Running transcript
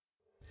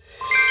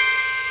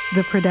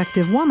The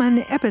Productive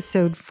Woman,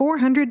 episode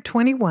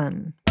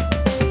 421.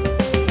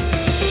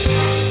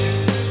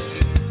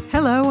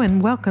 Hello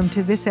and welcome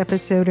to this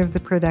episode of The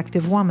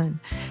Productive Woman.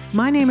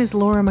 My name is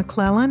Laura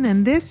McClellan,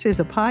 and this is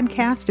a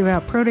podcast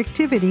about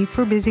productivity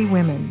for busy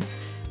women.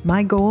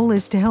 My goal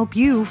is to help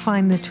you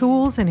find the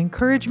tools and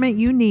encouragement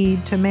you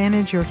need to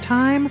manage your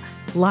time,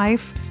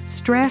 life,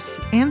 stress,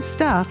 and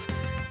stuff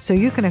so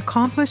you can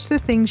accomplish the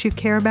things you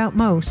care about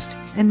most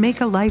and make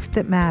a life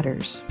that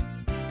matters.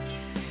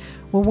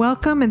 Well,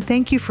 welcome and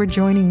thank you for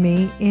joining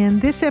me. In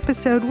this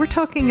episode, we're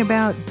talking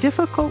about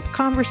difficult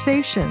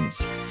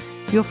conversations.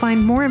 You'll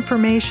find more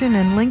information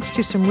and links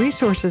to some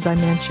resources I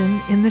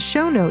mentioned in the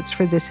show notes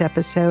for this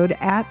episode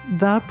at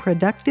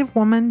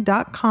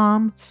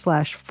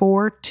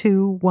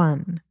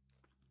theproductivewoman.com/421.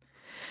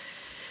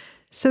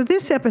 So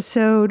this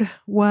episode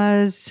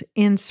was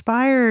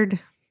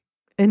inspired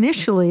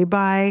initially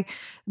by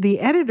the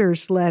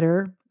editor's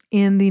letter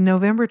in the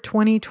November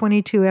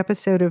 2022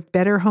 episode of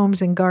Better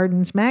Homes and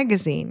Gardens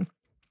magazine.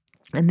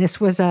 And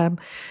this was an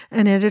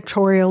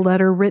editorial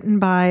letter written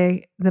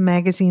by the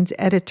magazine's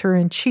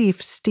editor-in-chief,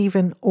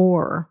 Stephen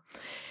Orr.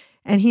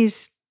 And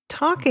he's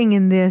talking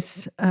in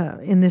this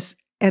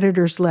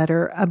editor's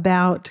letter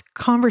about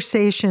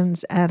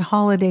conversations at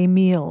holiday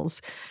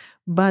meals.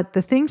 But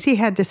the things he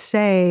had to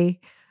say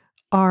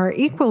are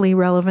equally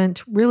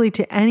relevant really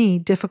to any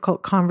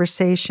difficult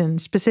conversation,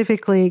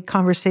 specifically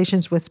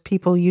conversations with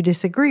people you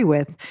disagree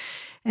with.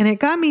 And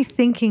it got me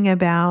thinking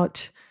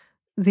about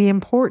the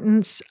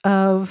importance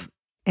of,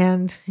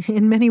 and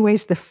in many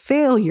ways, the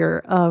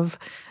failure of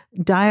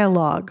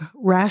dialogue,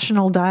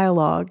 rational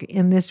dialogue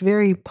in this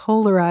very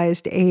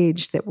polarized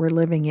age that we're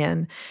living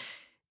in.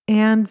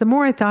 And the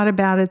more I thought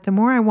about it, the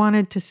more I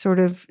wanted to sort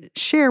of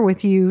share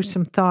with you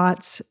some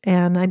thoughts.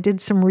 And I did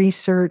some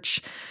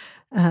research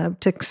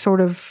to sort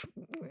of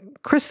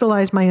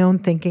crystallize my own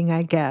thinking,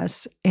 I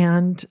guess.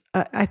 And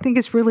I think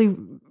it's really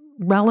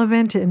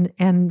relevant and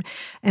an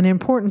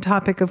important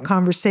topic of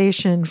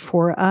conversation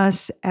for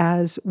us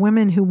as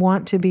women who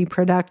want to be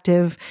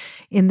productive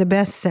in the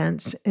best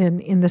sense,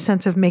 in the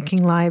sense of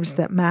making lives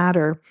that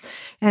matter.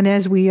 And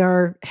as we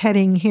are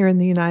heading here in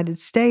the United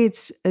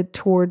States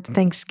toward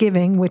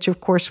Thanksgiving, which of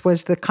course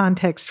was the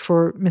context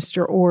for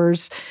Mr.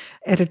 Orr's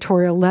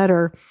editorial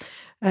letter,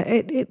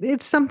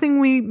 it's something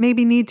we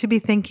maybe need to be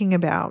thinking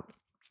about.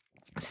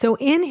 So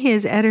in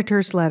his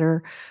editor's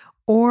letter,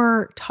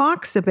 Orr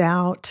talks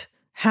about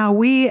how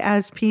we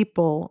as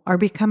people are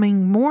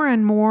becoming more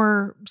and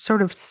more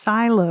sort of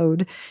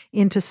siloed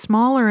into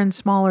smaller and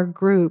smaller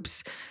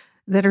groups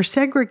that are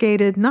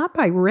segregated not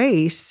by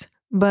race,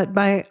 but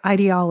by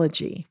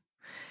ideology.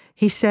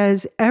 He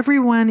says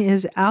everyone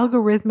is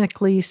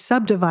algorithmically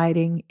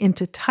subdividing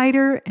into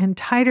tighter and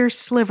tighter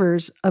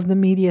slivers of the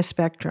media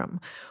spectrum.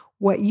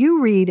 What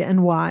you read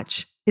and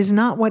watch is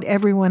not what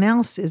everyone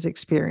else is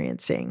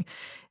experiencing.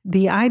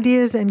 The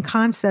ideas and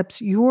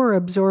concepts you're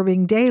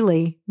absorbing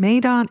daily may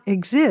not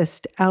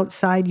exist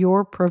outside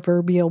your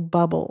proverbial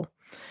bubble.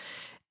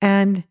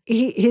 And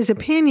his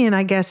opinion,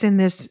 I guess, in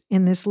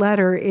this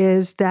letter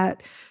is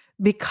that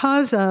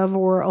because of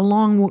or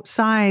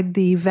alongside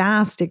the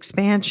vast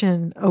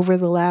expansion over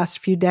the last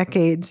few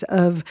decades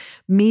of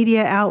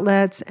media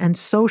outlets and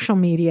social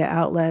media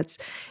outlets,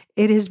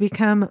 it has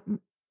become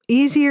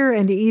easier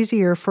and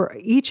easier for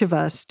each of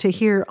us to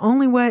hear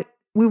only what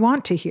we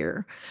want to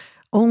hear,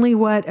 only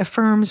what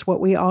affirms what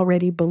we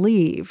already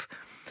believe.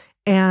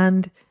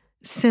 And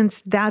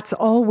since that's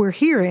all we're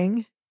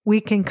hearing, we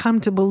can come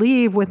to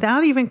believe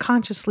without even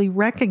consciously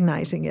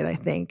recognizing it, I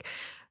think,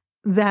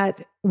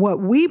 that what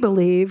we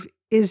believe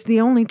is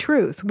the only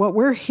truth. What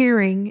we're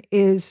hearing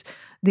is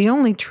the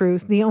only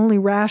truth, the only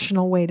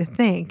rational way to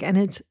think. And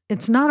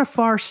it's not a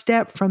far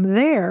step from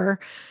there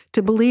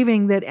to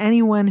believing that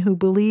anyone who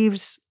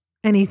believes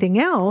anything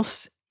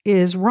else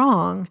is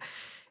wrong.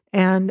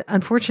 And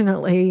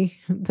unfortunately,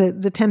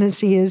 the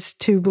tendency is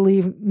to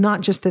believe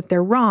not just that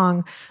they're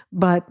wrong,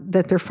 but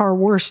that they're far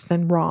worse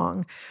than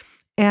wrong.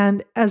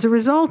 And as a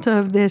result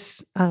of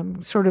this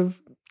sort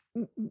of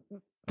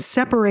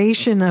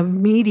separation of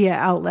media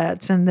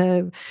outlets and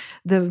the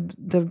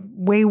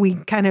way we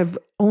kind of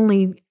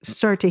only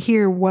start to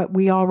hear what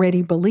we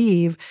already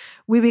believe,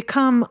 we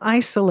become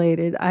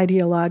isolated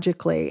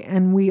ideologically,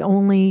 and we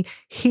only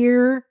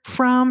hear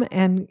from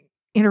and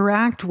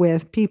interact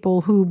with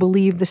people who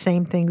believe the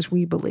same things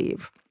we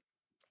believe.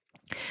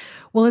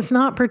 Well, it's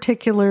not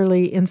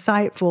particularly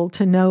insightful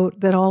to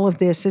note that all of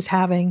this is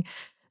having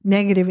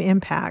negative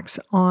impacts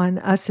on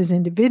us as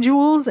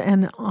individuals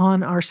and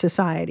on our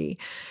society.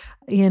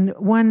 In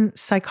one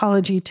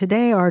Psychology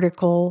Today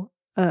article,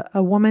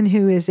 a woman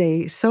who is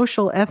a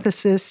social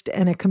ethicist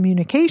and a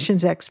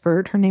communications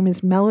expert, her name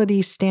is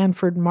Melody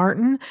Stanford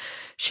Martin,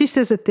 she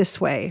says it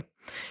this way: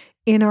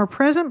 in our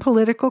present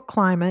political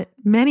climate,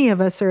 many of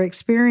us are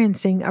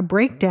experiencing a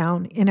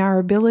breakdown in our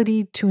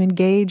ability to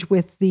engage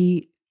with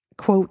the,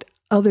 quote,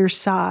 other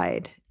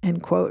side,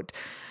 end quote.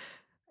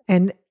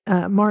 And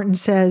Martin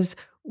says,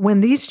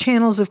 When these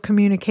channels of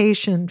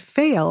communication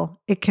fail,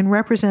 it can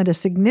represent a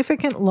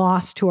significant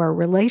loss to our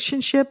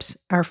relationships,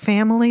 our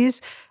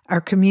families,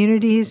 our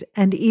communities,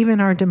 and even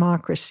our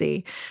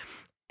democracy.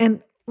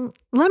 And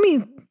let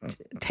me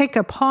take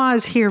a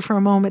pause here for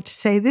a moment to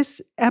say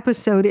this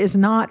episode is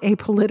not a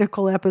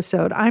political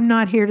episode. I'm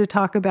not here to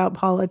talk about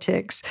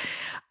politics.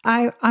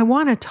 I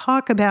want to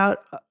talk about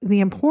the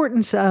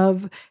importance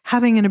of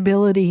having an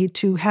ability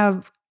to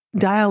have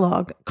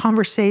dialogue,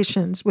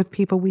 conversations with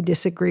people we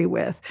disagree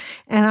with.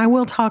 And I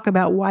will talk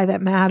about why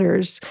that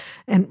matters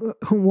and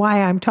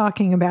why I'm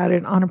talking about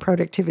it on a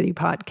productivity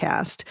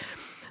podcast.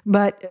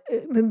 But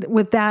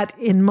with that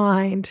in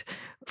mind,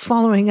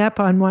 following up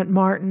on what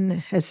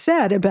Martin has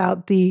said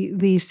about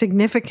the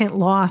significant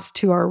loss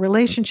to our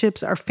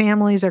relationships, our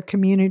families, our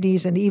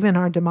communities, and even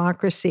our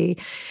democracy,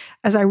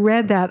 as I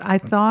read that, I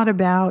thought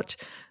about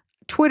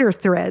Twitter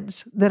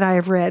threads that I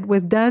have read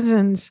with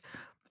dozens,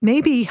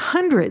 maybe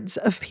hundreds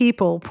of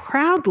people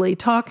proudly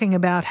talking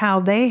about how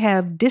they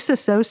have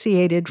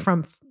disassociated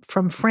from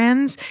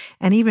friends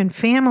and even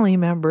family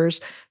members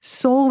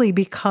solely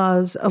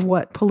because of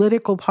what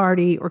political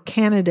party or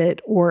candidate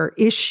or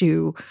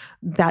issue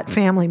that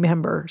family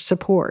member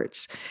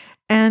supports.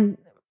 And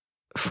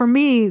for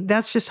me,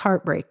 that's just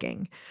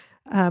heartbreaking.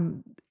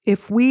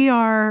 If we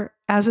are,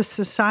 as a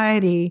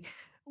society,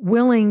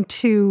 willing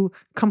to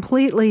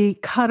completely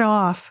cut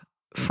off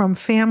from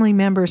family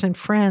members and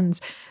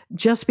friends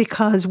just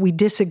because we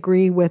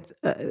disagree with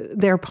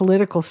their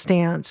political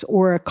stance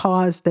or a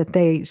cause that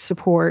they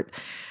support,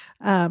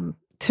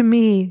 to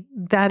me,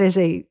 that is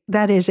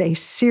a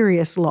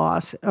serious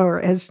loss,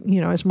 or as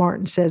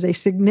Martin says, a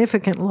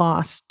significant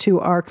loss to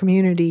our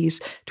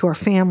communities, to our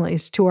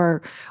families, to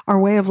our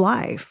way of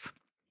life.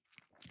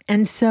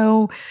 And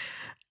so,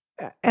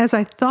 as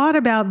I thought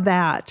about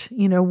that,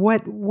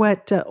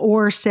 what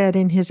Orr said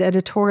in his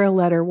editorial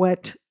letter,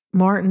 what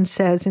Martin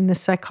says in the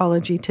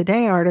Psychology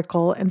Today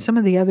article, and some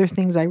of the other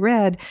things I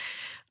read,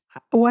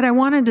 what I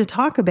wanted to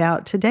talk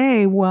about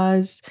today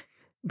was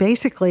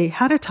basically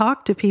how to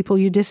talk to people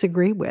you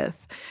disagree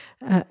with,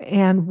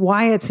 and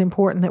why it's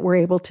important that we're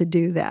able to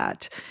do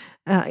that.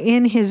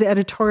 In his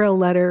editorial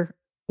letter,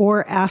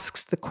 Orr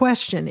asks the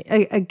question,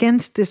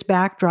 against this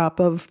backdrop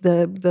of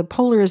the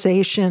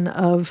polarization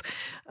of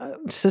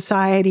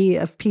society,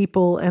 of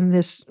people, and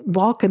this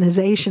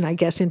balkanization, I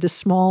guess, into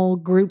small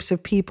groups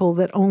of people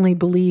that only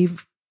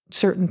believe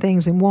certain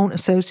things and won't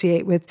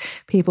associate with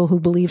people who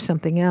believe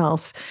something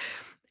else.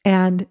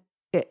 And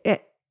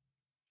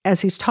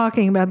as he's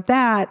talking about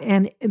that,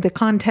 and the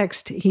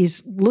context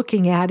he's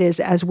looking at is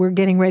as we're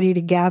getting ready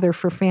to gather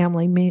for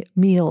family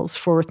meals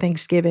for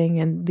Thanksgiving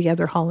and the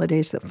other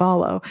holidays that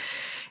follow,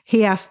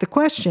 he asked the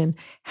question,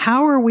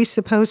 how are we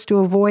supposed to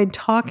avoid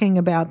talking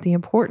about the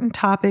important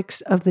topics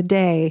of the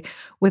day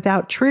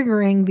without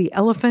triggering the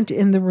elephant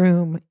in the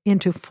room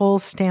into full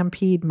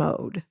stampede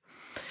mode?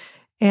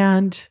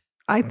 And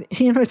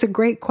it's a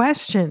great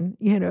question.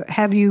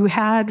 Have you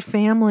had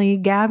family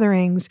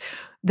gatherings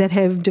that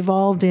have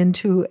devolved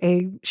into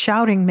a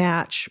shouting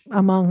match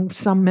among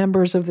some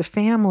members of the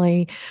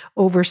family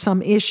over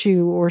some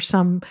issue or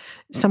some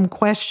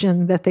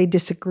question that they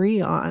disagree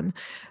on?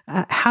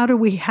 How do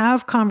we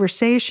have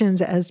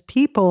conversations as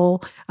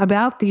people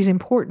about these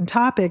important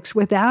topics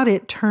without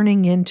it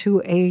turning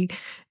into a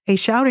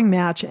shouting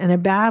match and a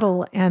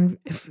battle and,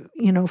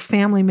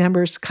 family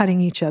members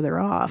cutting each other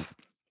off?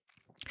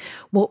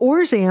 Well,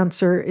 Orr's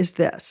answer is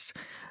this: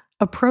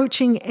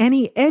 approaching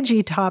any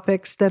edgy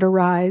topics that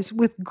arise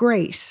with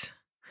grace,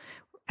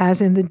 as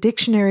in the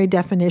dictionary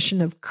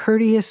definition of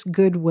courteous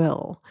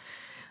goodwill.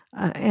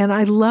 And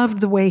I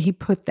loved the way he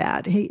put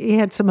that. He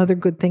had some other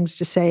good things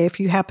to say. If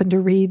you happen to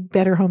read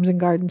Better Homes and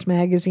Gardens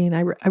magazine,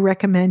 I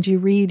recommend you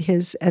read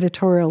his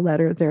editorial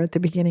letter there at the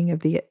beginning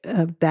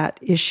of that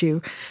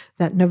issue,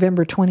 that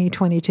November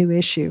 2022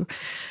 issue.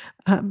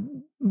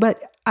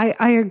 But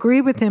I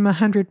agree with him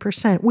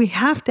 100%. We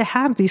have to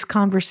have these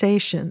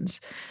conversations.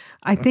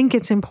 I think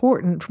it's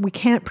important. We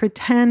can't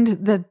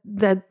pretend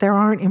that there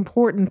aren't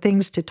important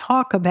things to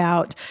talk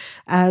about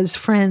as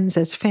friends,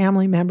 as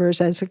family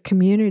members, as a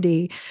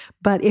community.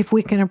 But if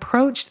we can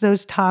approach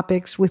those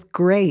topics with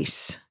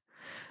grace,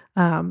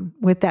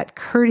 with that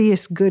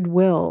courteous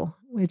goodwill,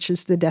 which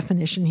is the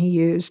definition he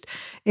used,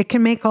 it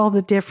can make all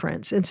the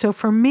difference. And so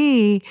for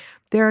me,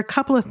 there are a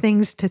couple of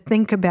things to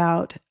think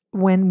about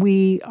when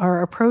we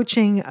are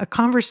approaching a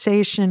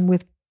conversation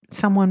with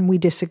someone we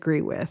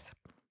disagree with.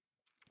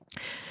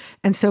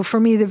 And so for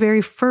me, the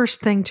very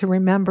first thing to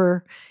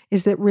remember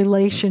is that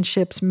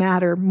relationships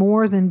matter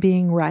more than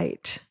being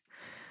right.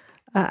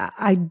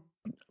 I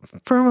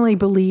firmly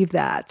believe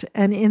that.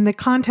 And in the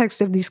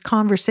context of these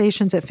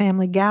conversations at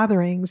family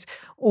gatherings,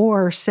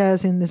 Orr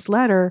says in this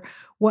letter,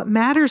 what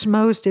matters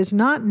most is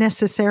not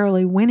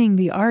necessarily winning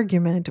the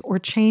argument or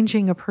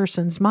changing a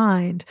person's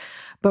mind,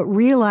 but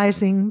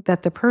realizing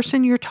that the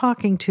person you're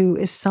talking to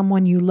is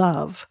someone you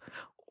love,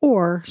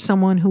 or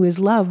someone who is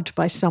loved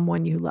by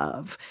someone you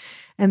love.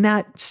 And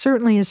that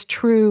certainly is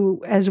true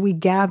as we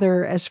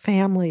gather as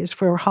families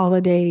for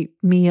holiday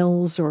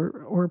meals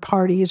or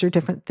parties or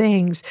different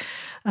things.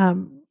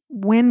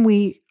 When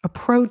we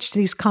approach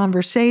these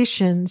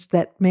conversations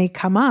that may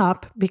come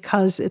up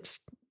because it's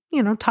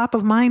top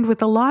of mind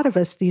with a lot of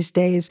us these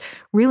days,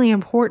 really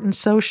important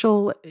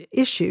social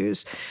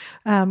issues.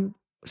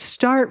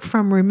 Start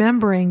from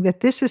remembering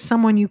that this is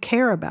someone you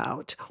care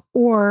about.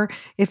 Or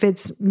if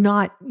it's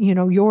not,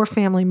 your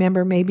family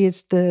member, maybe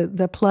it's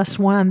the plus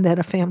one that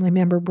a family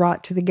member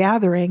brought to the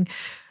gathering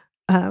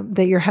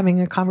that you're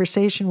having a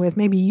conversation with.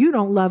 Maybe you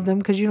don't love them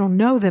because you don't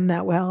know them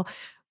that well,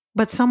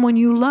 but someone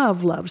you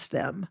love loves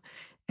them.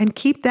 And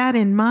keep that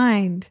in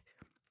mind.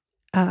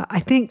 I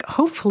think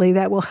hopefully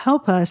that will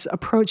help us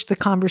approach the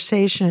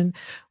conversation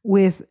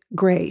with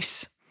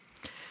grace.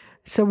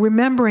 So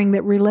remembering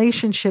that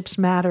relationships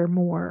matter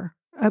more.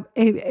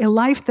 A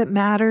life that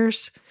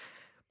matters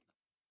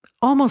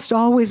almost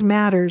always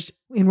matters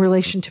in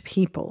relation to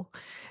people.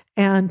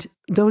 And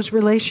those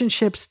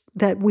relationships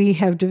that we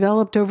have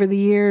developed over the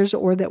years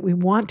or that we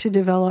want to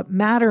develop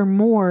matter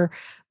more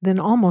than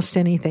almost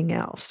anything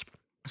else.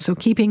 So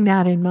keeping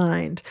that in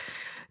mind.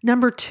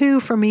 Number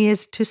 2 for me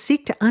is to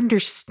seek to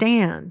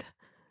understand,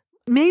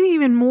 maybe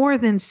even more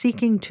than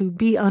seeking to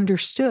be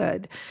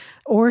understood.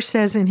 Orr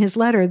says in his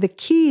letter, the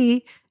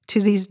key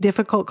to these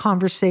difficult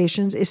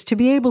conversations is to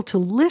be able to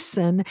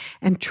listen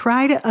and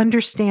try to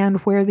understand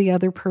where the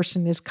other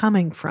person is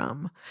coming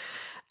from.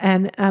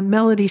 And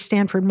Melody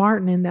Stanford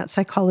Martin in that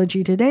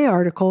Psychology Today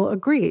article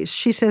agrees.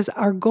 She says,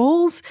 our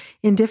goals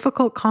in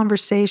difficult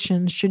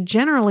conversations should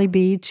generally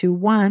be to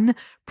 1,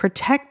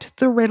 protect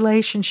the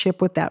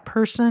relationship with that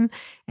person,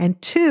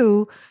 and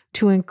 2,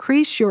 to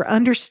increase your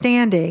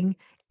understanding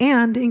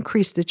and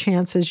increase the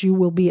chances you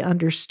will be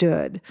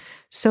understood.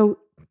 So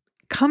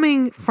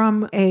coming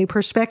from a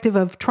perspective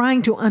of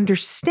trying to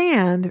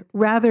understand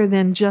rather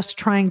than just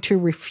trying to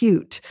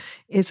refute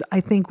is,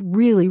 I think,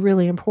 really,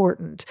 really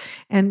important.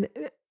 And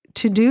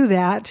to do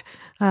that,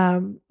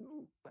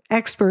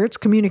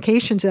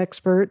 communications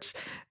experts,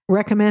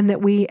 recommend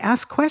that we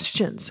ask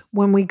questions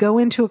when we go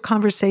into a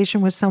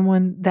conversation with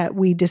someone that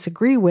we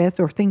disagree with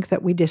or think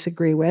that we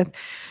disagree with.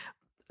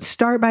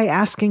 Start by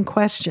asking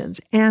questions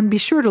and be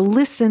sure to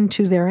listen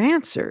to their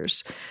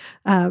answers.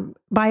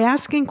 By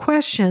asking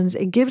questions,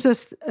 it gives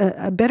us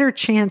a better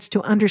chance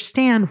to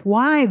understand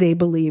why they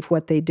believe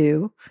what they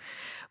do.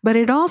 But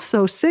it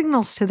also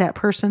signals to that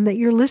person that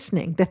you're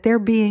listening, that they're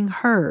being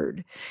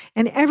heard.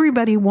 And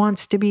everybody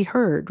wants to be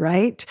heard,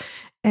 right?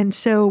 And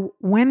so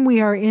when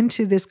we are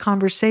into this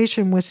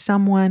conversation with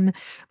someone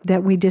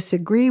that we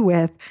disagree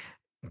with,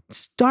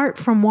 start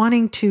from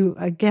wanting to,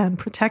 again,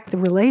 protect the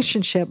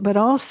relationship, but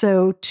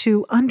also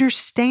to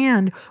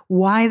understand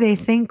why they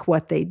think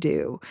what they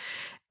do.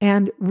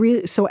 And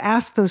so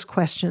ask those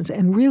questions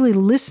and really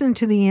listen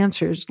to the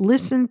answers.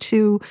 Listen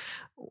to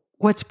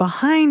what's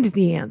behind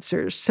the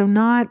answers. So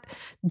not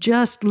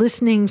just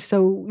listening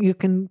so you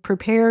can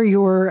prepare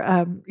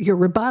your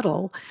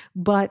rebuttal,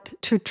 but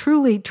to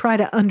truly try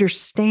to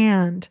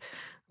understand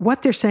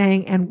what they're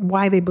saying and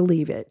why they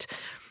believe it.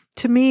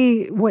 To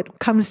me, what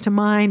comes to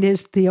mind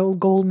is the old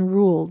golden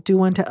rule,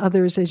 do unto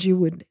others as you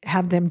would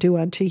have them do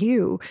unto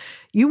you.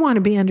 You want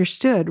to be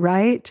understood,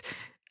 right?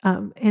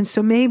 And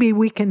so maybe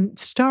we can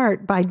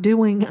start by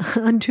doing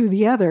unto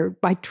the other,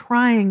 by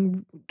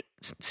trying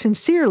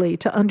sincerely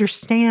to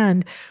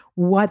understand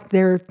what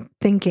they're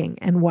thinking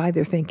and why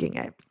they're thinking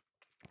it.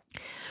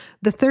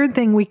 The third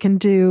thing we can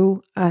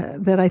do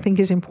that I think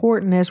is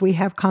important as we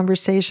have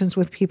conversations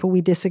with people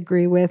we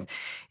disagree with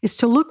is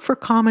to look for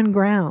common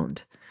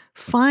ground.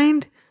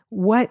 Find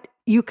what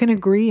you can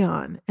agree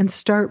on and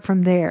start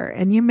from there.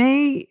 And you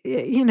may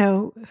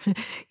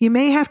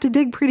have to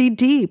dig pretty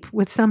deep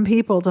with some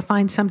people to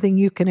find something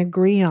you can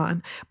agree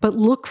on, but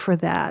look for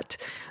that.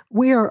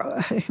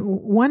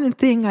 One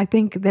thing I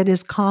think that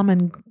is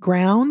common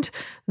ground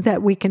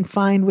that we can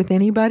find with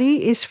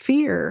anybody is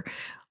fear.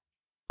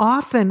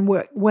 Often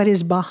what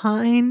is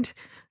behind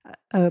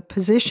a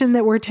position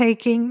that we're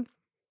taking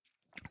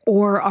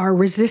or our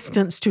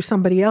resistance to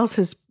somebody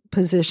else's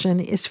position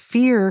is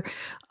fear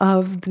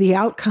of the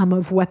outcome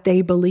of what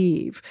they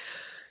believe,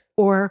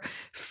 or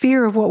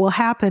fear of what will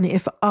happen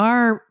if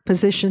our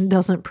position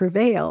doesn't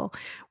prevail.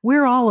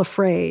 We're all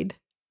afraid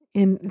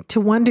to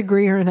one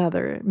degree or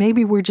another.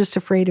 Maybe we're just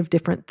afraid of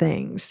different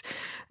things.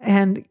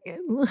 And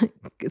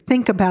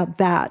think about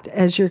that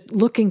as you're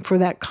looking for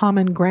that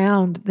common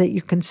ground that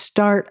you can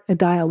start a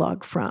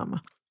dialogue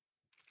from.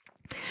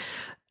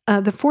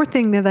 The fourth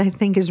thing that I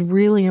think is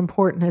really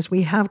important as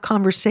we have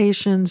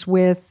conversations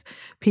with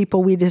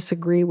people we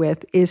disagree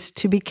with is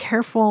to be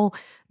careful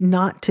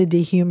not to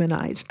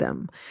dehumanize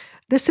them.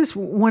 This is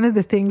one of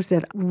the things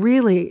that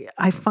really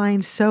I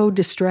find so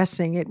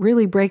distressing. It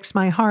really breaks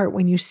my heart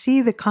when you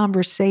see the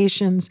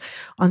conversations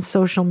on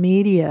social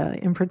media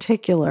in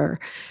particular,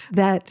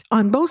 that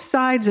on both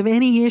sides of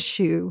any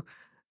issue,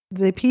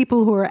 the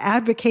people who are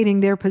advocating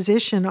their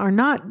position are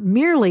not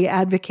merely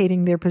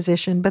advocating their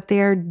position, but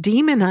they are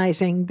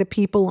demonizing the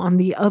people on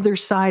the other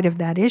side of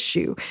that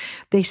issue.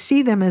 They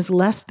see them as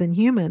less than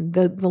human.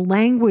 The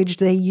language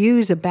they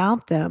use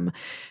about them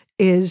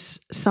is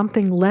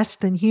something less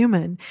than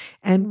human.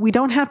 And we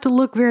don't have to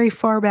look very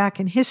far back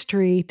in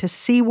history to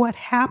see what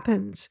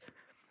happens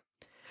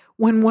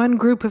when one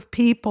group of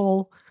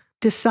people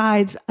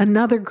decides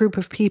another group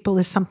of people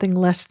is something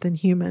less than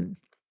human.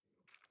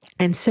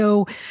 And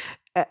so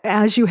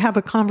as you have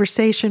a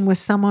conversation with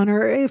someone,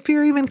 or if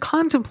you're even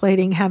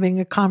contemplating having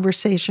a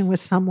conversation with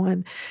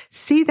someone,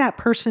 see that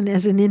person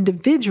as an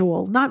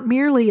individual, not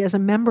merely as a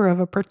member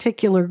of a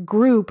particular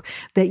group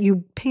that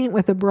you paint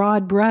with a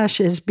broad brush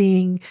as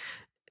being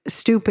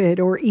stupid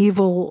or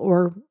evil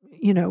or,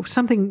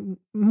 something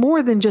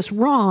more than just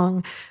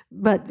wrong,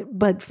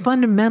 but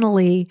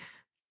fundamentally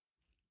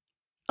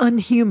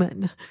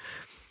unhuman.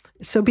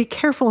 So be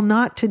careful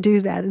not to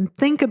do that, and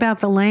think about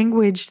the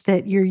language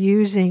that you're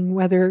using,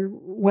 whether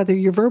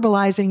you're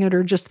verbalizing it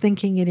or just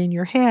thinking it in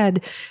your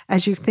head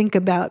as you think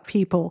about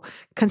people.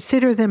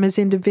 Consider them as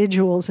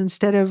individuals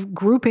instead of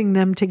grouping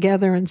them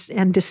together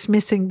and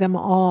dismissing them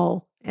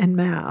all en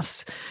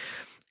masse.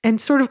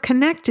 And sort of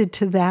connected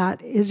to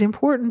that is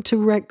important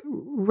to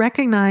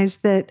recognize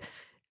that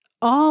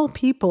all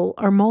people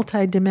are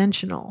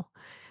multidimensional.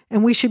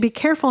 And we should be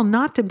careful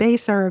not to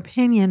base our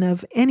opinion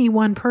of any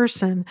one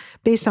person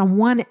based on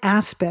one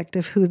aspect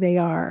of who they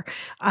are.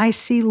 I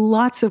see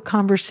lots of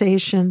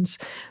conversations,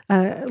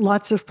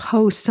 lots of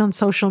posts on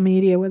social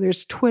media, whether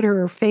it's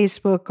Twitter or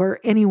Facebook or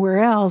anywhere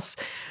else,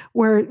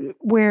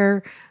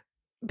 where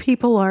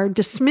people are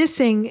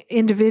dismissing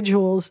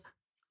individuals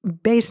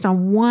based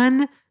on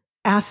one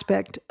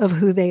aspect of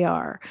who they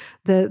are.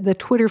 The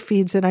Twitter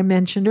feeds that I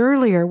mentioned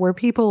earlier, where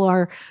people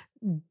are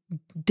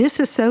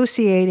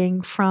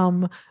disassociating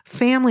from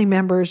family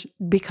members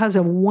because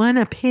of one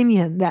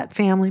opinion that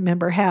family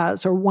member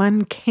has or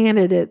one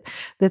candidate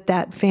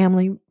that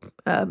family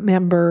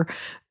member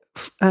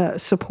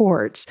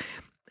supports.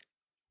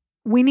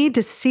 We need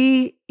to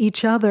see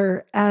each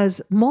other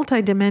as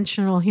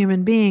multidimensional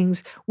human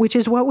beings, which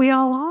is what we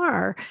all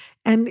are,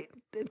 and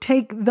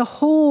take the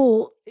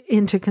whole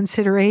into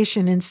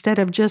consideration instead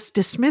of just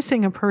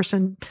dismissing a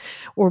person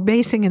or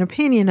basing an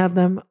opinion of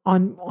them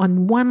on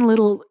one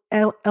little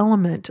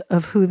element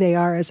of who they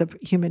are as a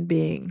human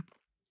being.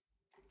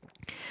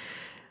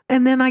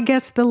 And then I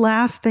guess the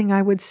last thing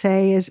I would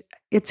say is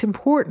it's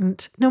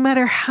important, no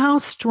matter how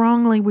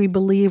strongly we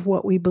believe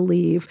what we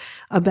believe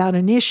about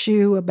an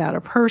issue, about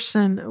a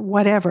person,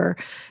 whatever,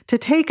 to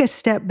take a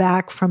step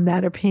back from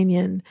that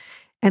opinion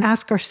and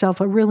ask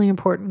ourselves a really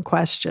important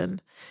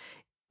question.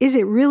 Is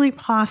it really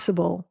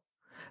possible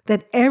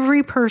that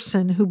every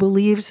person who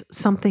believes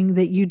something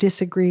that you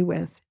disagree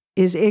with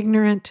is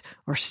ignorant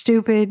or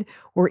stupid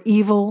or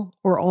evil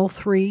or all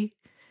three?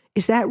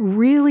 Is that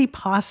really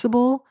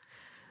possible?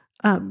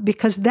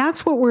 Because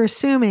that's what we're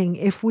assuming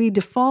if we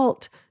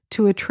default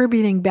to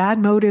attributing bad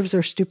motives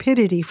or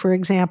stupidity, for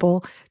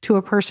example, to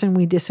a person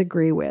we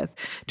disagree with,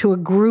 to a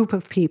group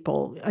of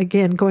people.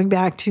 Again, going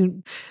back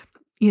to,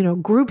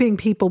 grouping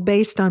people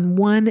based on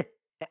one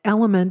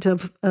element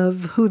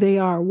of who they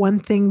are, one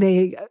thing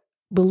they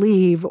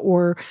believe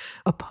or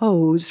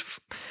oppose,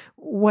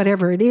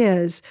 whatever it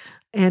is,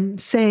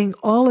 and saying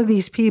all of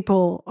these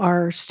people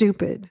are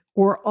stupid,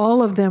 or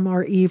all of them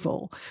are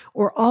evil,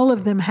 or all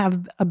of them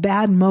have a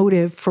bad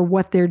motive for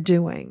what they're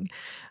doing.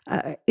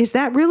 Is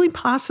that really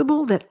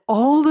possible that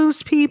all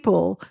those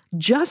people,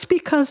 just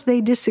because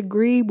they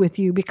disagree with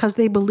you, because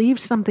they believe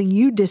something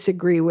you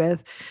disagree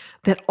with,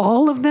 that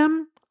all of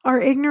them are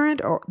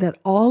ignorant, or that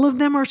all of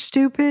them are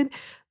stupid,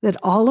 that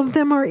all of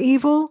them are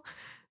evil?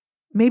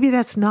 Maybe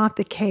that's not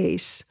the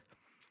case.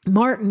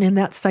 Martin, in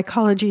that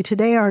Psychology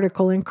Today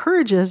article,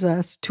 encourages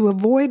us to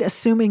avoid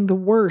assuming the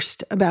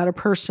worst about a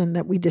person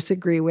that we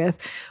disagree with,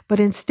 but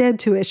instead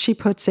to, as she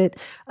puts it,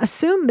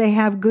 assume they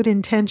have good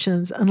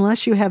intentions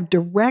unless you have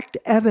direct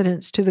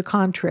evidence to the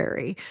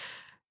contrary.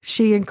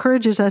 She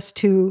encourages us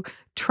to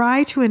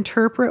try to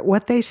interpret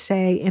what they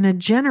say in a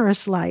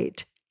generous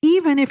light,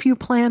 even if you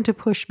plan to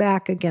push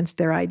back against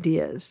their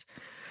ideas.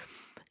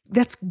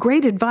 That's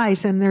great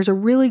advice, and there's a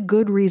really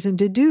good reason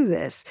to do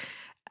this.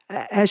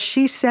 As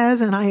she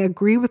says, and I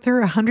agree with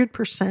her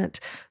 100%,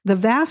 the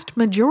vast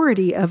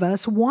majority of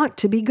us want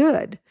to be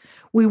good.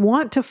 We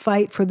want to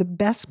fight for the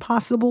best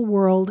possible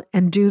world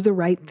and do the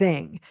right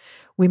thing.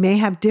 We may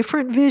have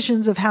different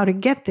visions of how to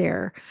get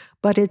there,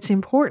 but it's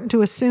important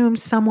to assume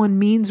someone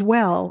means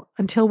well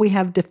until we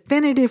have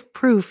definitive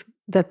proof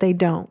that they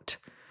don't.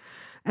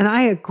 And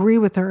I agree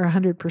with her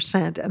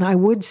 100%. And I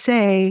would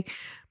say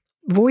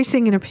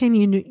voicing an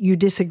opinion you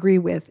disagree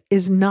with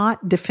is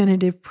not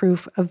definitive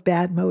proof of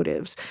bad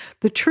motives.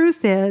 The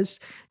truth is,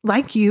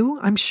 like you,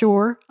 I'm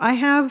sure, I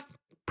have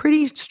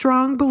pretty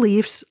strong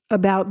beliefs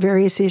about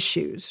various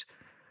issues.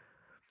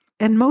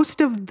 And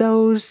most of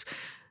those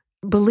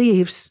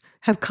beliefs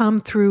have come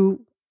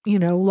through,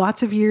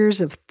 lots of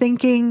years of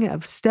thinking,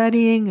 of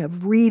studying,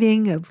 of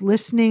reading, of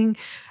listening,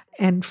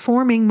 and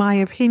forming my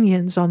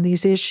opinions on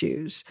these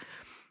issues.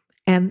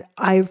 And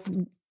I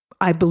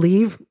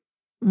believe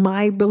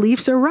my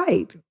beliefs are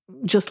right,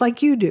 just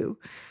like you do.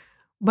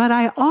 But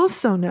I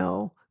also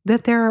know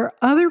that there are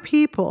other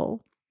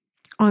people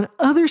on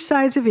other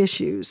sides of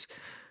issues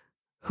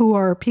who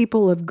are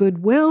people of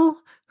goodwill,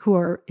 who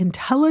are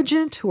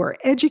intelligent, who are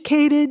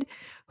educated,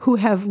 who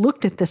have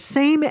looked at the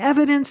same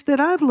evidence that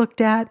I've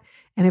looked at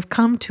and have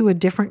come to a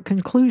different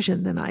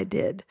conclusion than I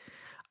did.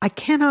 I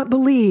cannot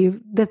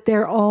believe that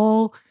they're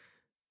all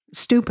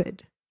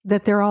stupid,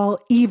 that they're all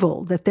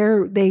evil, that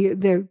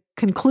their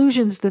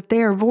conclusions that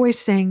they are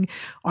voicing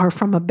are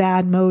from a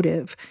bad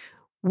motive.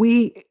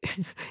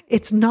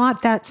 It's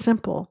not that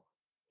simple.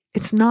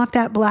 It's not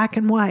that black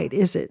and white,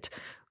 is it?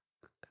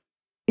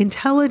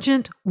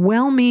 Intelligent,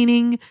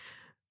 well-meaning,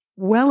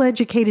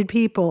 well-educated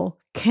people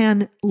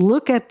can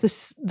look at the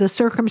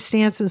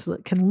circumstances,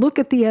 can look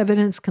at the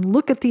evidence, can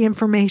look at the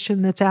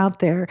information that's out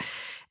there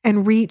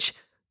and reach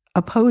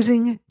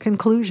opposing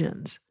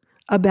conclusions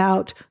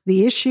about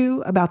the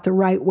issue, about the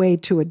right way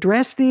to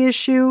address the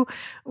issue,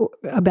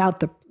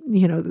 about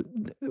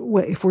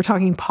if we're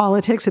talking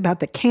politics,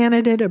 about the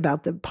candidate,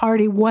 about the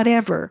party,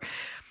 whatever.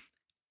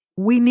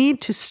 We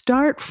need to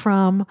start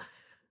from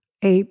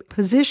a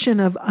position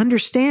of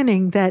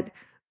understanding that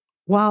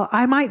while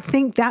I might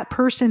think that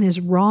person is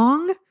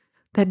wrong,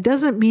 that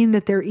doesn't mean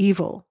that they're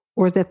evil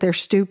or that they're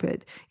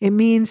stupid. It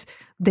means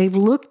they've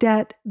looked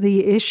at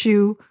the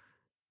issue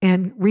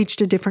and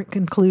reached a different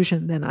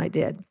conclusion than I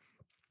did.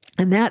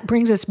 And that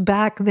brings us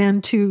back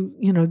then to,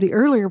 the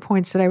earlier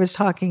points that I was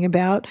talking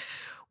about,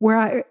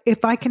 where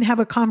if I can have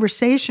a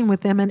conversation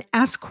with them and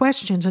ask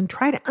questions and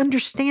try to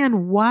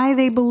understand why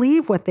they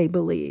believe what they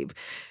believe,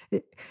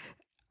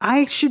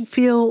 I should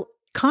feel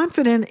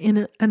confident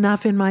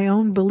enough in my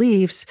own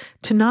beliefs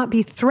to not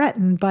be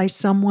threatened by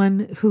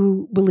someone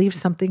who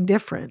believes something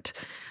different.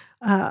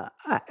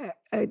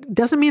 It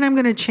doesn't mean I'm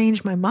going to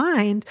change my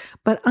mind,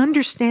 but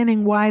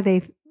understanding why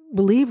they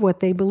believe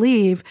what they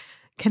believe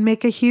can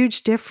make a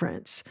huge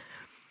difference.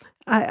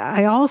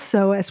 I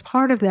also, as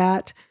part of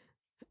that,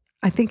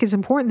 I think it's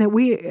important that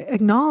we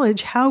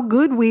acknowledge how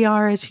good we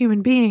are as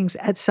human beings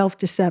at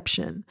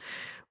self-deception.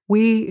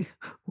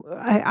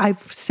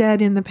 I've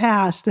said in the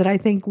past that I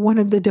think one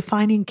of the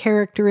defining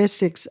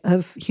characteristics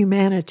of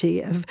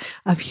humanity,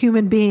 of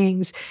human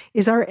beings,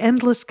 is our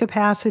endless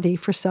capacity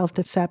for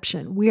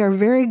self-deception. We are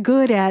very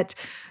good at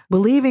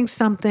believing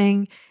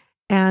something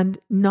and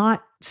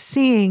not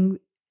seeing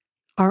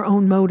our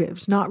own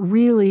motives, not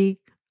really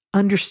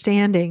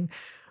understanding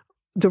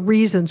the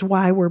reasons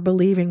why we're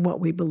believing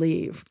what we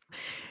believe.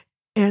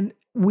 And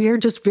we're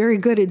just very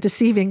good at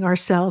deceiving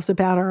ourselves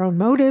about our own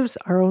motives,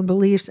 our own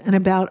beliefs, and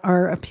about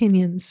our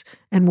opinions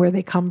and where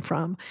they come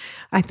from.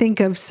 I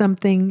think of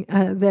something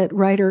that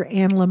writer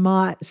Anne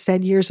Lamott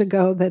said years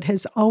ago that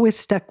has always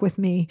stuck with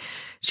me.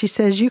 She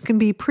says, "You can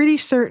be pretty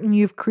certain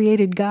you've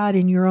created God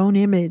in your own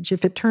image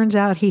if it turns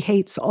out he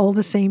hates all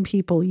the same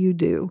people you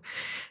do."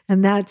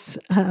 And that's,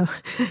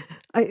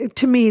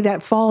 to me,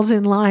 that falls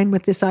in line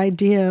with this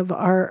idea of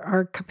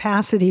our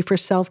capacity for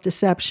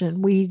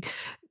self-deception. We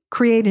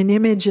create an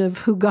image of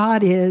who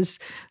God is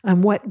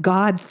and what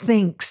God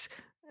thinks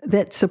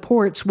that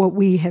supports what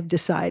we have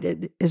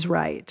decided is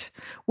right.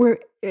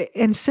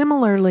 And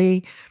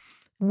similarly,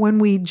 when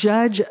we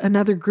judge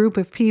another group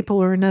of people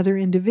or another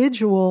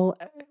individual,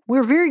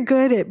 we're very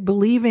good at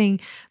believing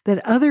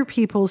that other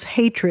people's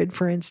hatred,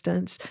 for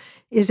instance,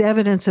 is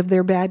evidence of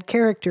their bad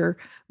character,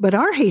 but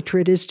our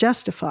hatred is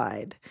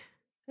justified.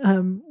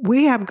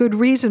 We have good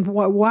reason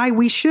why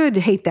we should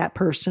hate that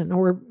person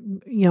or,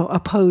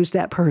 oppose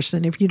that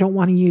person, if you don't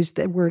want to use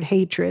the word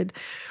hatred.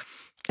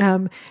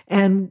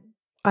 And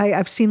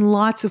I've seen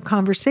lots of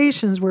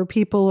conversations where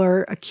people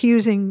are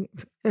accusing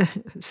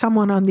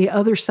someone on the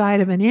other side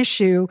of an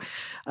issue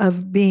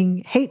of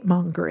being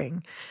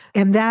hate-mongering.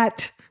 And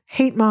that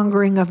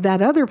hate-mongering of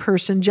that other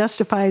person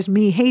justifies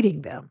me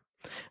hating them.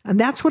 And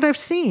that's what I've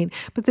seen.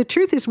 But the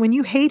truth is, when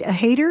you hate a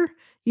hater,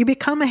 you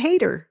become a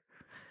hater.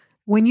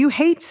 When you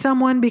hate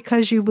someone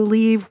because you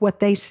believe what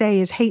they say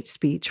is hate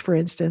speech, for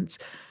instance,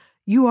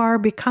 you are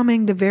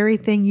becoming the very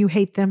thing you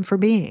hate them for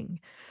being.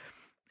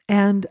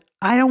 And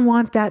I don't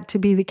want that to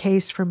be the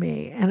case for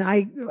me. And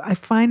I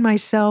find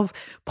myself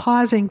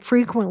pausing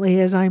frequently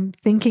as I'm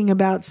thinking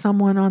about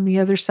someone on the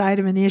other side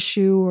of an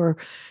issue or,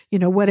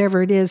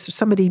 whatever it is,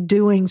 somebody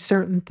doing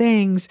certain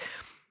things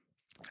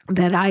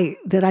that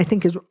I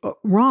think is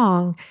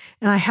wrong,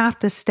 and I have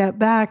to step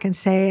back and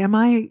say, am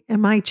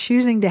I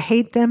choosing to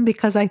hate them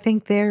because I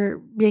think they're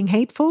being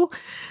hateful?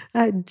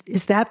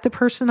 Is that the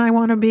person I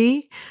want to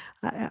be?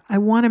 I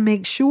want to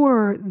make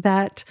sure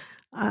that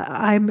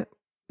I'm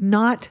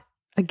not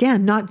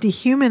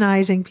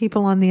dehumanizing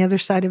people on the other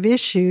side of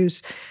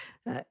issues,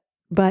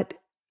 but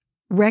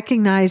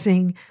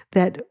recognizing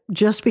that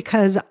just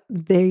because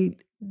they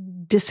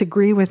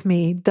disagree with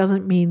me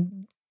doesn't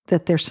mean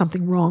that there's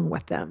something wrong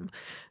with them.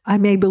 I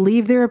may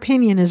believe their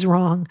opinion is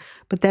wrong,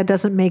 but that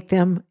doesn't make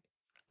them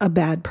a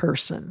bad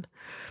person.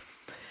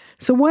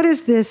 So what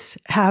does this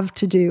have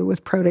to do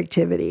with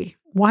productivity?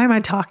 Why am I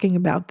talking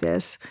about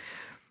this?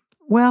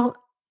 Well,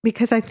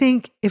 because I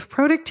think if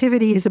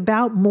productivity is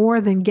about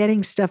more than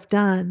getting stuff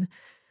done,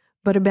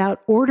 but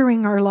about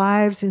ordering our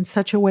lives in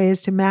such a way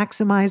as to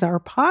maximize our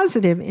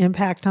positive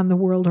impact on the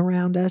world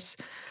around us,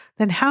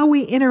 then how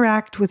we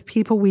interact with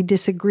people we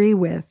disagree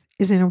with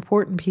is an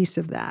important piece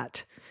of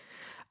that.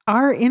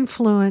 Our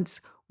influence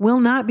will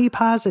not be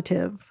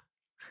positive.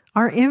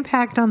 Our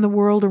impact on the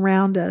world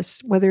around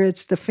us, whether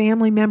it's the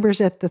family members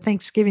at the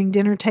Thanksgiving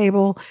dinner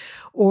table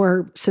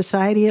or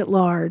society at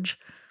large,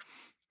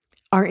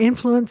 our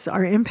influence,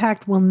 our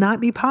impact will not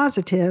be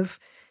positive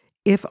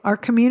if our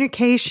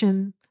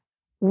communication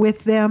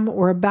with them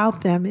or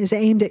about them is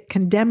aimed at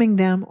condemning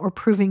them or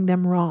proving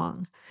them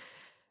wrong.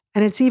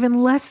 And it's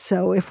even less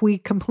so if we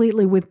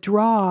completely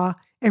withdraw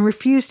and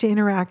refuse to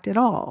interact at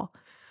all.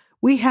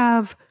 We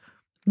have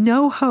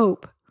no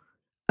hope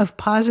of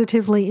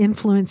positively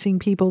influencing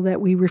people that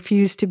we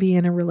refuse to be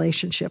in a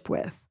relationship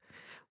with,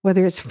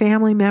 whether it's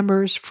family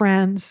members,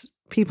 friends,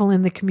 people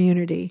in the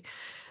community.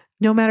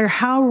 No matter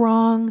how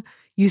wrong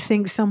you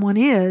think someone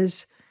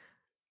is,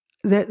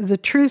 the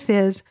truth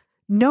is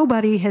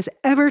nobody has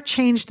ever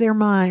changed their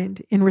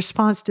mind in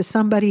response to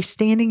somebody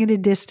standing at a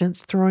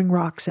distance throwing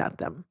rocks at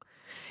them.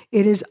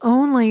 It is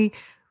only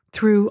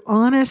through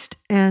honest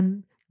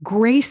and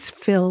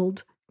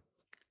grace-filled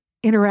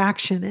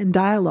interaction and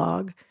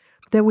dialogue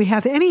that we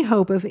have any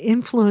hope of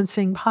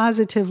influencing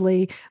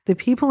positively the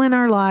people in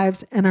our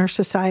lives and our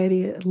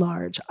society at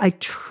large. I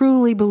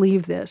truly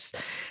believe this.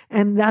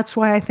 And that's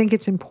why I think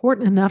it's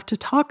important enough to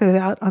talk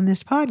about on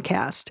this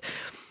podcast.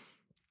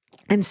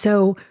 And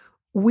so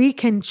we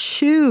can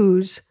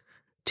choose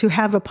to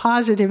have a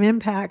positive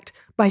impact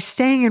by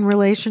staying in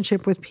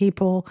relationship with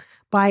people,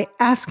 by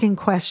asking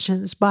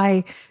questions,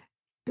 by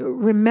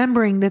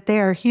remembering that they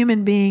are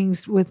human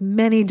beings with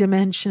many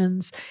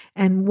dimensions,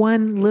 and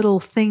one little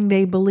thing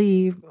they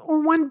believe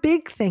or one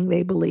big thing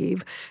they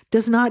believe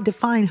does not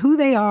define who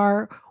they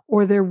are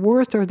or their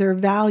worth or their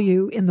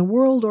value in the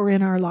world or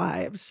in our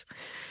lives.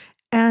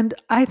 And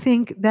I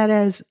think that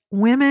as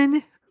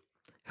women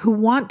who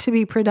want to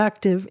be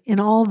productive in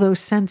all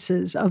those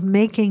senses of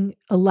making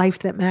a life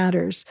that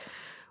matters,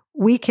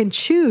 we can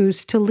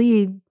choose to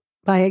lead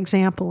by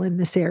example in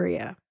this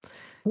area.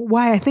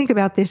 Why I think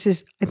about this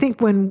is I think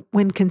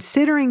when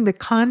considering the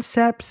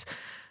concepts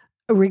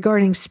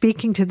regarding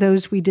speaking to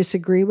those we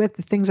disagree with,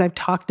 the things I've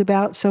talked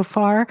about so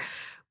far,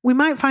 we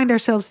might find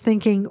ourselves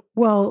thinking,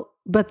 well,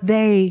 but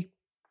they,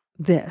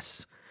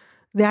 this.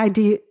 The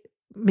idea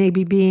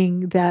maybe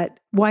being that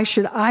why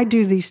should I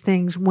do these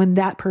things when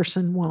that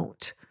person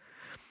won't?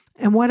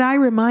 And what I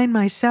remind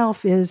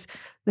myself is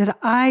that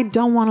I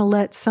don't want to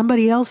let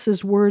somebody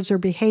else's words or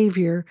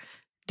behavior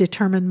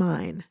determine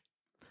mine.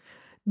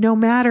 No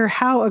matter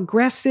how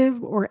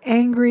aggressive or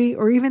angry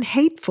or even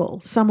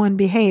hateful someone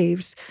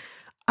behaves,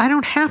 I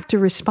don't have to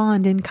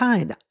respond in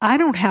kind. I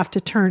don't have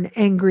to turn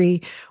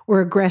angry or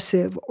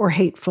aggressive or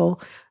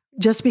hateful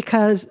just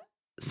because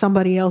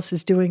somebody else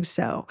is doing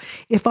so.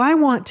 If I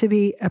want to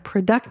be a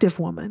productive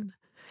woman,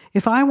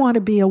 if I want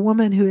to be a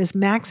woman who is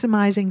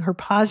maximizing her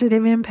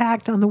positive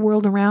impact on the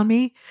world around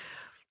me,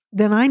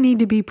 then I need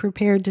to be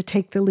prepared to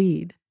take the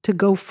lead, to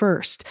go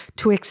first,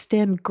 to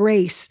extend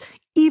grace,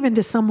 even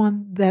to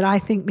someone that I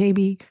think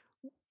maybe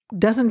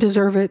doesn't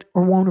deserve it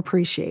or won't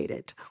appreciate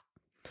it.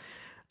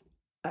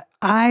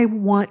 I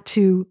want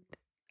to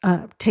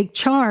take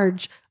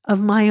charge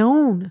of my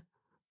own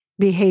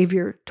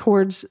behavior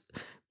towards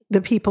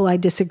the people I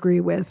disagree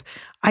with.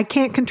 I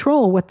can't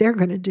control what they're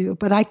going to do,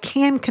 but I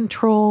can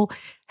control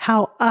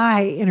how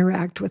I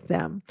interact with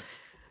them.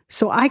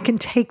 So I can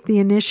take the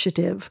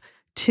initiative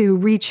to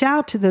reach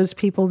out to those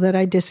people that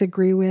I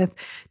disagree with,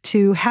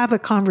 to have a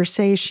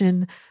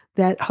conversation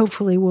that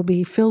hopefully will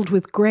be filled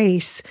with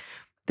grace,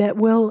 that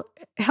will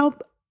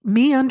help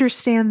me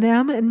understand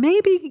them and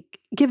maybe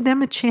give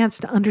them a chance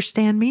to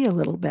understand me a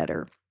little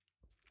better.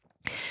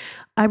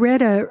 I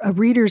read a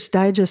Reader's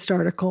Digest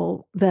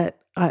article that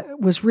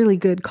was really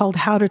good called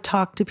How to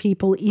Talk to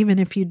People Even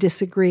If You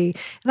Disagree.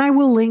 And I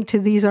will link to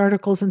these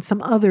articles and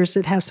some others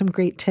that have some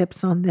great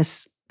tips on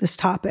this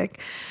topic.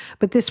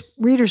 But this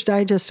Reader's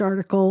Digest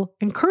article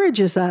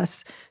encourages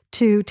us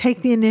to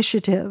take the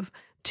initiative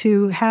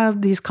to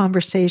have these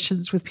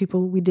conversations with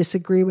people we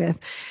disagree with.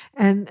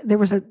 And there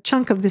was a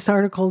chunk of this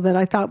article that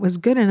I thought was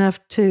good enough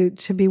to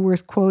be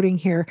worth quoting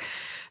here.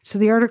 So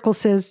the article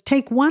says,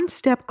 take one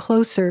step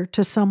closer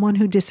to someone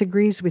who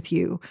disagrees with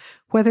you,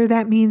 whether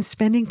that means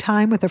spending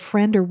time with a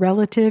friend or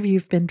relative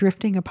you've been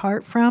drifting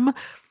apart from,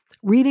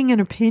 reading an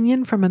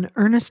opinion from an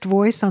earnest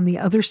voice on the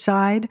other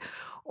side,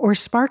 or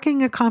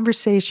sparking a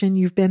conversation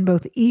you've been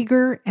both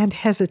eager and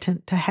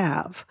hesitant to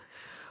have.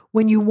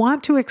 When you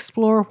want to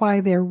explore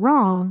why they're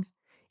wrong,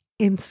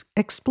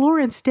 explore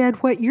instead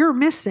what you're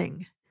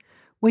missing.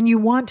 When you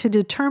want to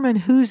determine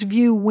whose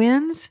view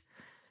wins,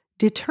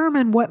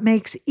 determine what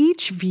makes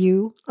each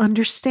view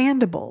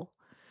understandable.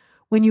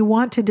 When you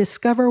want to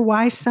discover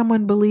why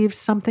someone believes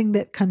something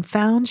that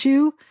confounds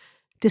you,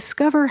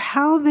 discover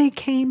how they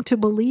came to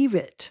believe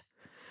it.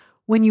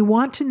 When you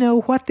want to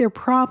know what their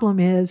problem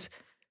is,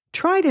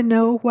 try to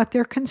know what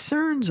their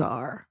concerns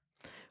are.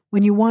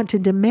 When you want to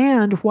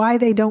demand why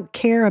they don't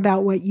care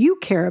about what you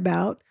care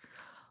about,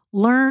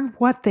 learn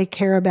what they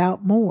care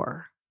about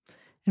more.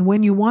 And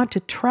when you want to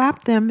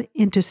trap them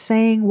into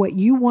saying what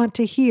you want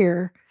to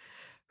hear,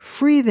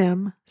 free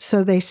them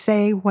so they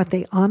say what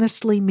they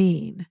honestly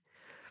mean.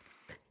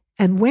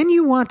 And when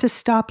you want to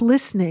stop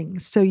listening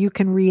so you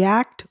can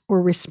react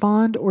or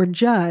respond or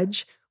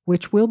judge,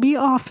 which will be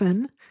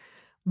often,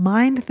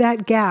 mind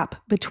that gap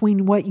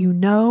between what you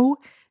know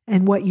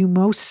and what you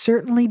most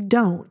certainly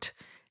don't,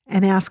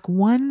 and ask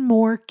one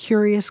more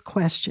curious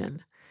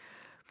question.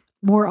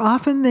 More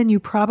often than you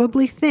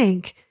probably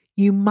think,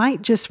 you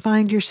might just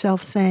find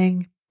yourself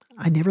saying,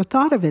 I never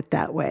thought of it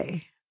that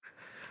way.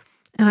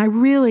 And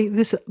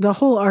the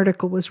whole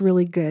article was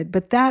really good,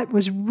 but that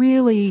was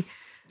really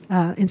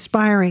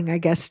inspiring, I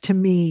guess, to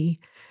me,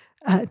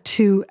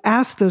 to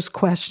ask those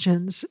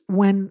questions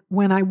when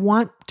I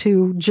want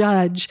to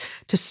judge,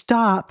 to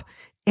stop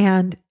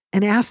and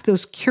ask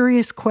those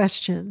curious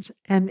questions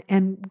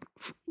and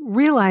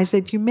realize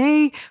that you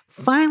may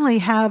finally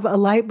have a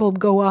light bulb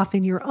go off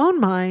in your own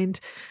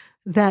mind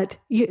that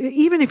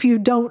even if you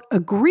don't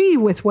agree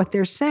with what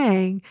they're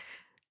saying,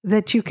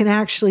 that you can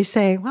actually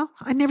say, well,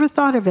 I never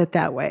thought of it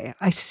that way.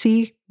 I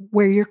see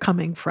where you're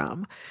coming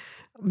from.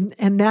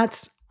 And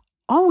that's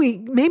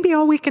maybe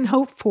all we can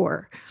hope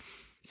for.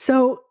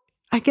 So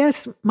I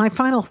guess my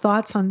final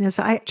thoughts on this,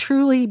 I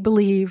truly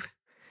believe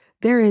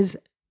there is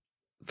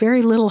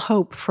very little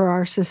hope for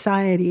our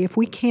society if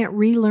we can't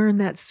relearn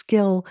that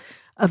skill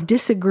of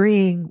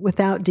disagreeing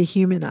without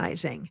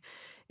dehumanizing.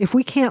 If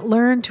we can't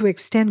learn to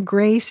extend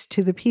grace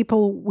to the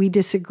people we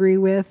disagree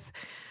with,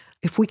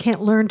 if we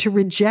can't learn to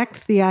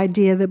reject the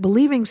idea that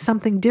believing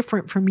something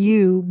different from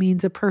you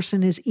means a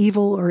person is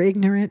evil or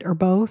ignorant or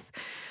both,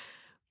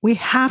 we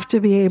have to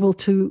be able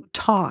to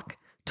talk,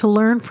 to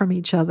learn from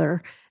each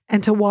other,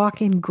 and to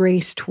walk in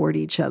grace toward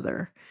each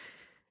other.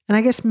 And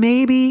I guess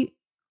maybe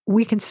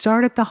we can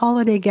start at the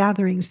holiday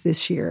gatherings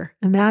this year.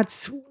 And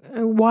that's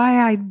why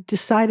I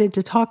decided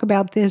to talk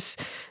about this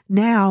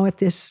now at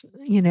this,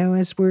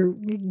 as we're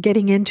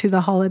getting into the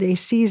holiday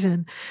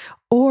season.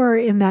 Or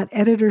in that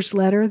editor's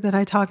letter that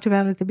I talked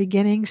about at the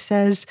beginning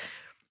says,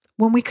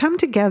 when we come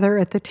together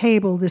at the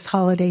table this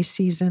holiday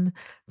season,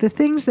 the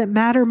things that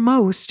matter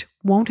most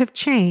won't have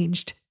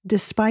changed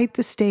despite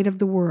the state of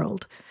the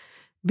world.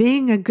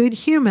 Being a good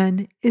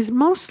human is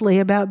mostly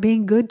about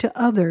being good to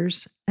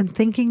others and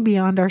thinking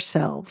beyond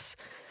ourselves.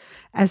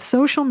 As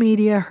social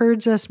media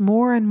herds us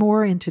more and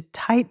more into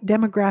tight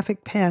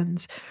demographic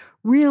pens,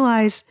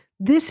 realize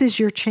this is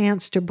your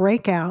chance to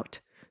break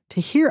out,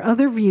 to hear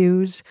other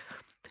views,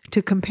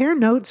 to compare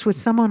notes with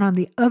someone on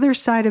the other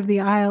side of the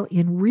aisle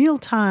in real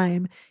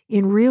time,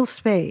 in real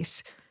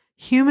space,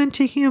 human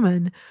to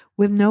human,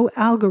 with no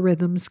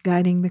algorithms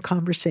guiding the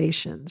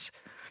conversations.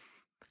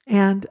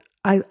 And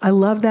I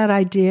love that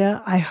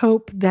idea. I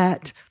hope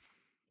that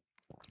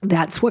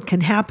that's what can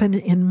happen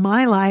in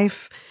my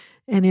life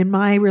and in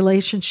my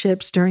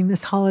relationships during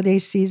this holiday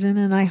season.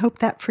 And I hope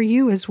that for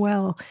you as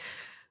well.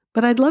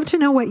 But I'd love to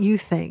know what you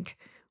think.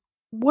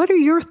 What are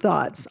your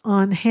thoughts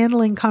on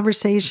handling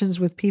conversations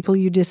with people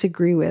you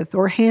disagree with,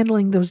 or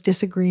handling those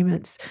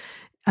disagreements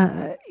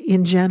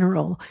in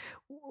general?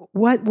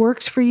 What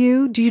works for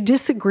you? Do you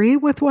disagree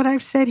with what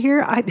I've said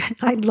here?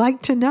 I'd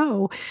like to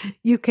know.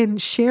 You can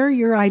share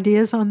your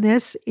ideas on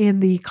this in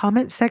the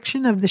comment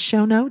section of the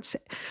show notes,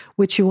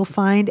 which you will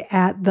find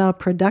at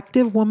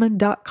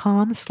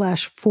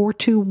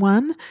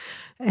theproductivewoman.com/421.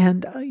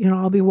 And,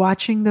 I'll be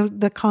watching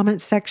the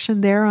comment section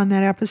there on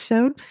that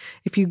episode.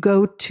 If you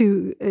go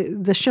to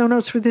the show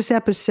notes for this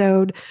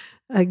episode,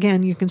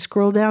 again, you can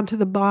scroll down to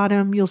the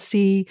bottom. You'll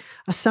see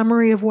a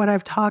summary of what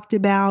I've talked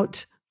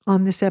about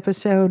on this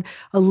episode,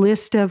 a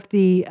list of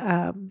the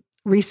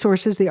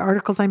resources, the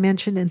articles I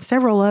mentioned, and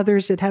several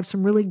others that have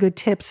some really good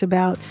tips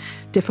about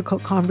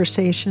difficult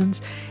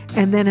conversations.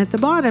 And then at the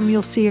bottom,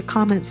 you'll see a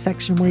comment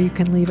section where you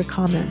can leave a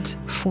comment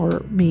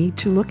for me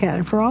to look at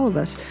and for all of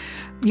us.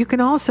 You can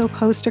also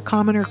post a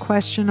comment or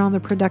question on the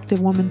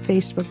Productive Woman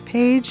Facebook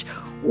page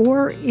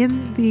or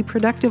in the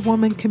Productive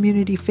Woman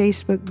Community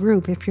Facebook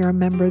group if you're a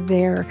member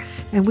there.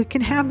 And we can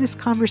have this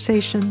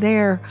conversation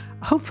there,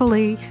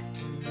 hopefully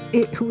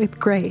with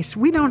grace.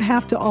 We don't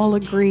have to all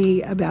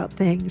agree about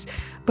things,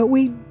 but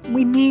we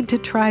need to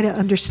try to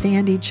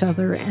understand each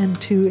other and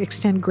to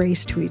extend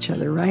grace to each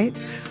other, right?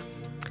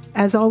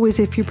 As always,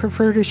 if you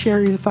prefer to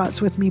share your thoughts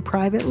with me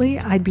privately,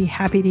 I'd be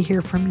happy to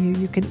hear from you.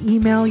 You can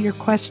email your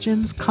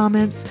questions,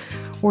 comments,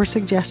 or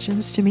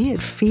suggestions to me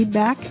at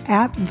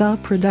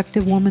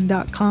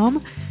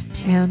feedback@theproductivewoman.com,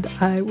 and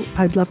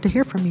I'd love to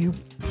hear from you.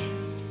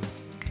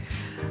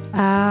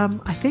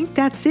 I think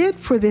that's it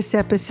for this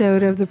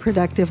episode of The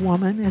Productive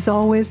Woman. As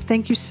always,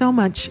 thank you so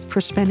much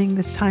for spending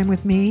this time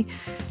with me.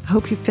 I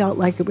hope you felt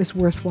like it was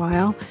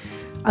worthwhile.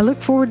 I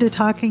look forward to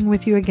talking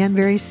with you again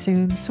very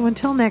soon. So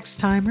until next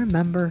time,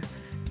 remember,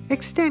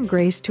 extend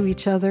grace to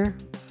each other,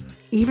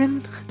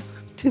 even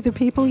to the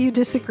people you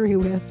disagree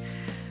with,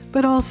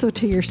 but also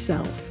to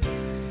yourself.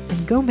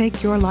 And go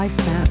make your life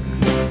matter.